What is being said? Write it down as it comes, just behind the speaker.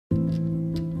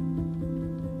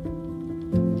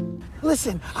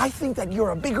Listen, I think that you're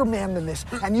a bigger man than this,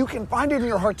 and you can find it in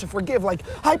your heart to forgive. Like,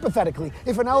 hypothetically,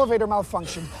 if an elevator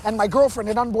malfunctioned and my girlfriend,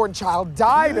 an unborn child,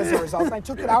 died as a result, and I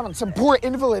took it out on some poor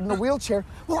invalid in a wheelchair,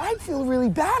 well, I'd feel really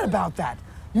bad about that,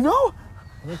 you know?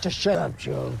 Just shut up,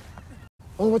 Joe.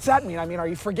 Well, what's that mean? I mean, are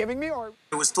you forgiving me, or...?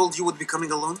 I was told you would be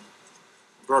coming alone.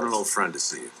 Brought an old friend to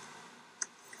see you.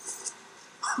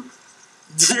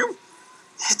 Jim?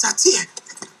 Tati!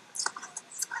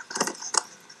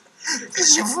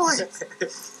 Живой!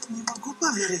 Не могу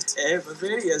поверить.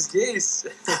 Поверь, я здесь.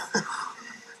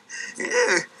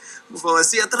 В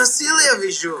голосе отразил, я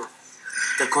вижу.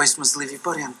 Такой смазливый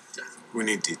парень. We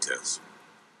need details.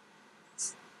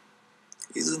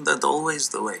 Isn't that always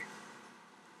the way?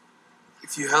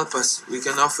 If you help us, we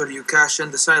can offer you cash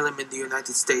and asylum in the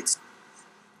United States.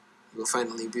 You'll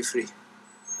finally be free.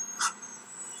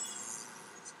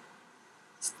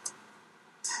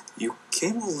 You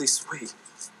came all this way.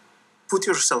 Put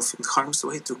yourself in harm's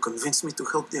way to convince me to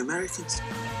help the Americans.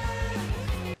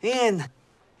 Ian,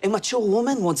 a mature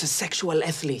woman wants a sexual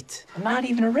athlete. Not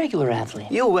even a regular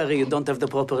athlete. You worry you don't have the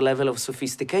proper level of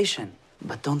sophistication.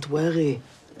 But don't worry.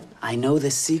 I know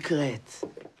the secret.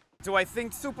 Do I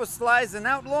think Super Sly's an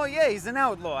outlaw? Yeah, he's an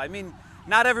outlaw. I mean,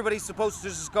 not everybody's supposed to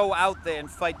just go out there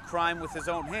and fight crime with his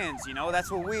own hands, you know?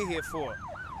 That's what we're here for.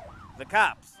 The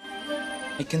cops.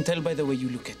 I can tell by the way you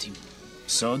look at him.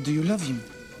 So, do you love him?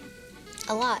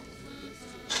 A lot.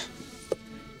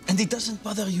 And it doesn't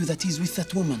bother you that he's with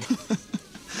that woman?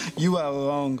 You are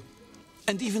wrong.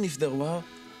 And even if there were,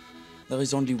 there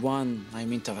is only one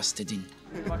I'm interested in.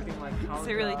 Is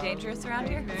it really dangerous around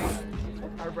here?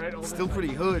 Still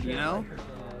pretty hood, you know?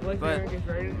 But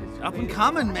up and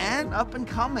coming, man. Up and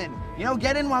coming. You know,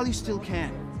 get in while you still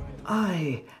can.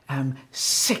 I am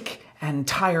sick and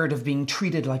tired of being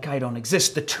treated like I don't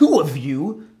exist. The two of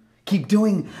you keep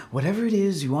doing whatever it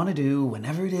is you want to do,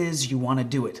 whenever it is you want to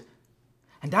do it.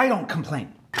 And I don't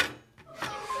complain.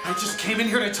 I just came in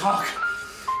here to talk.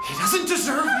 He doesn't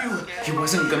deserve you. He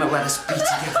wasn't gonna let us be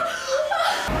together.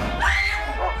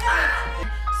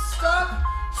 Stop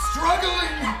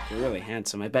struggling! You're really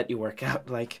handsome. I bet you work out,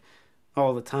 like,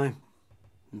 all the time.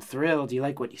 I'm thrilled. You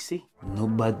like what you see?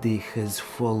 Nobody has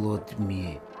followed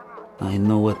me. I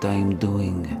know what I'm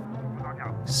doing.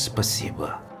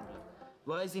 Spasiba.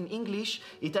 Whereas in English,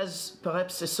 it has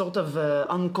perhaps a sort of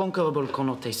unconquerable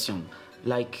connotation.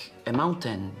 Like a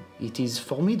mountain. It is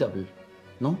formidable,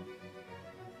 no?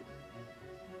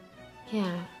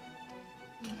 Yeah.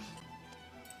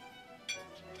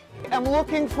 I'm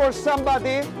looking for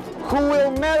somebody who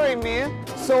will marry me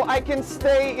so I can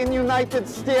stay in United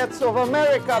States of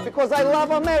America because I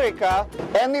love America.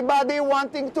 Anybody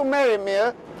wanting to marry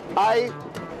me,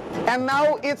 and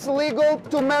now it's legal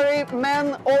to marry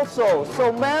men also.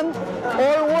 So men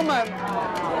or women.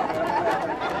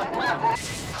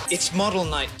 It's model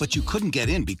night. But you couldn't get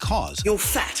in because... You're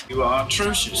fat. You are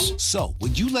atrocious. So,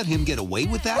 would you let him get away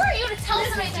with that? Who are you to tell us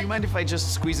anything? Do you mind if I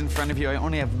just squeeze in front of you? I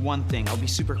only have one thing. I'll be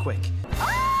super quick.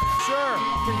 Sure,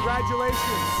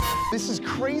 congratulations. This is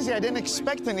crazy. I didn't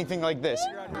expect anything like this.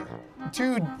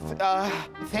 Dude,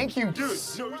 thank you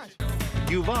so much.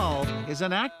 Yuval is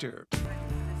an actor.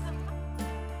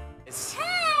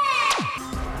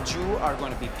 You are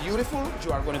going to be beautiful.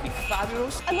 You are going to be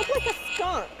fabulous. I look like a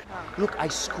skunk. Look, I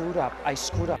screwed up. I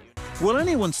screwed up. Will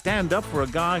anyone stand up for a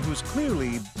guy who's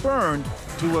clearly burned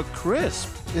to a crisp?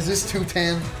 Is this too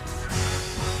tan?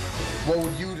 What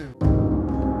would you do?